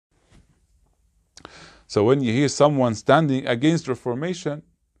So when you hear someone standing against reformation,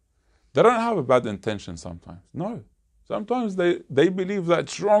 they don't have a bad intention sometimes. No. Sometimes they believe that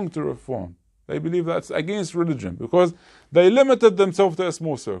it's wrong to reform. They believe that's against religion because they limited themselves to a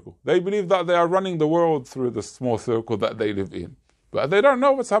small circle. They believe that they are running the world through the small circle that they live in. But they don't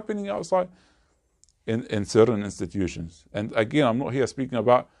know what's happening outside in certain institutions. And again, I'm not here speaking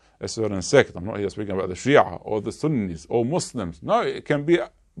about a certain sect. I'm not here speaking about the Shia or the Sunnis or Muslims. No, it can be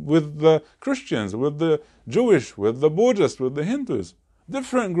with the Christians, with the Jewish, with the Buddhists, with the Hindus.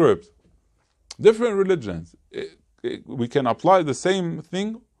 Different groups, different religions. We can apply the same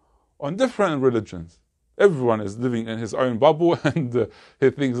thing on different religions. Everyone is living in his own bubble and he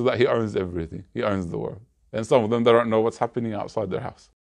thinks that he owns everything. He owns the world. And some of them, they don't know what's happening outside their house.